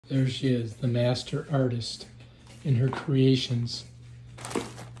There she is, the master artist in her creations.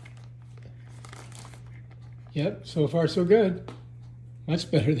 Yep, so far so good.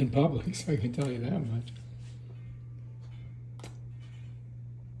 Much better than Publix, I can tell you that much.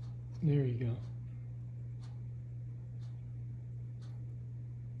 There you go.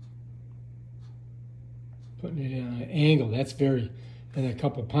 Putting it in an angle, that's very, and a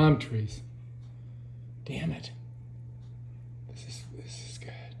couple palm trees. Damn it. This is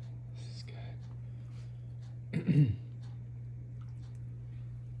good. This is good.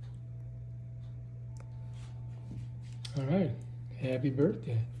 All right. Happy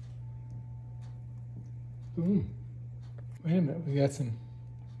birthday. Boom. Wait a minute, we got some.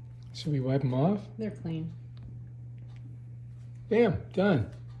 Should we wipe them off? They're clean. Bam,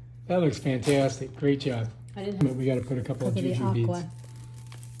 done. That looks fantastic. Great job. I didn't have. We got to put a couple of juju beads.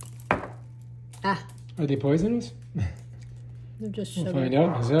 Ah. Are they poisonous? They're just sugar. We'll find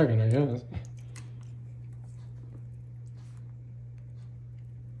out in a second, I guess.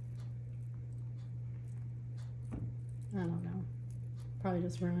 I don't know. Probably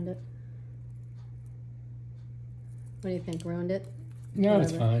just ruined it. What do you think? Ruined it? No, Whatever.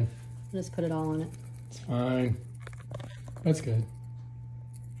 it's fine. Just put it all on it. It's fine. That's good.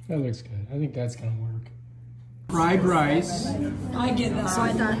 That looks good. I think that's gonna work. Fried rice. I get that. So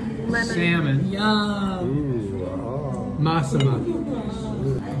I thought lemon. Salmon. Yum. Ooh, oh. Masama.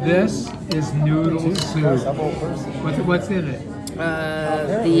 This is noodle soup. What's in it?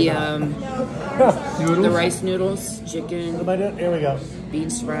 The rice noodles, chicken. What am I doing? Here we go. Bean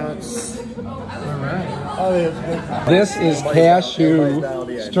sprouts. All right. Oh, yeah. This is cashew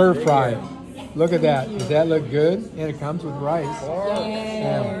stir fry. Look at that. Does that look good? And it comes with rice.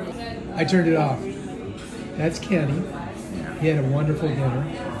 Yeah. I turned it off. That's Kenny. He had a wonderful dinner.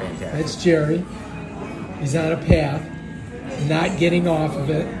 Fantastic. That's Jerry. He's on a path, not getting off of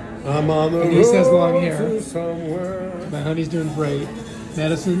it. I'm on the And he says long hair. road somewhere. My honey's doing great.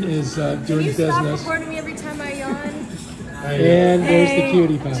 Madison is doing Can you stop business. recording me every time I yawn? And there's the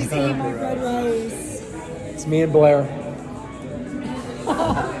cutie Did you pie. see my fried rice? It's me and Blair.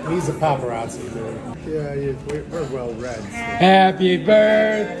 He's a paparazzi, dude. Yeah, we're well read. Happy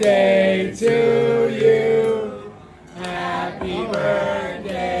birthday to you. Happy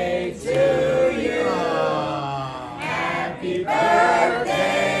birthday to you. Happy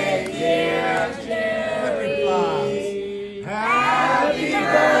birthday, dear Jerry. Happy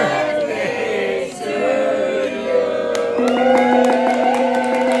birthday to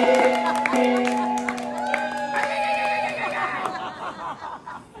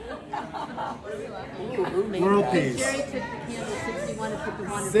World peace. Jerry took the candle 61 and put the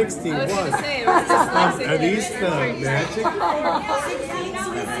one in 61. Are these the magic? Are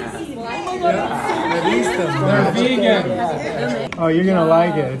these the They're magic? vegan. Oh, you're gonna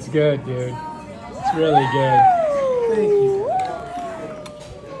like it. It's good, dude. It's really good. Thank you.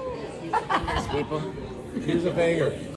 People. Here's a banger.